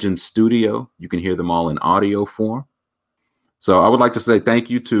for Legends Studio. You can hear them all in audio form. So I would like to say thank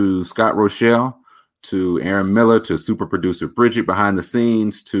you to Scott Rochelle, to Aaron Miller, to super producer Bridget behind the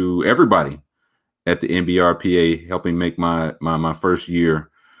scenes, to everybody at the NBRPA helping make my first year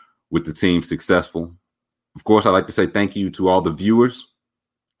with the team successful. Of course, I'd like to say thank you to all the viewers.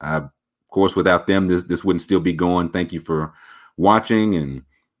 Of course, without them, this wouldn't still be going. Thank you for watching and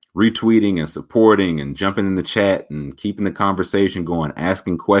retweeting and supporting and jumping in the chat and keeping the conversation going,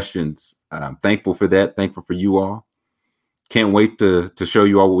 asking questions. I'm thankful for that. Thankful for you all. Can't wait to show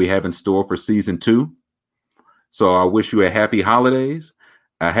you all what we have in store for season 2. So I wish you a happy holidays,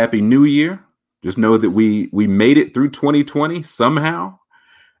 a happy new year. Just know that we made it through 2020 somehow.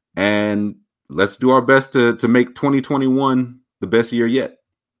 And let's do our best to make 2021 the best year yet.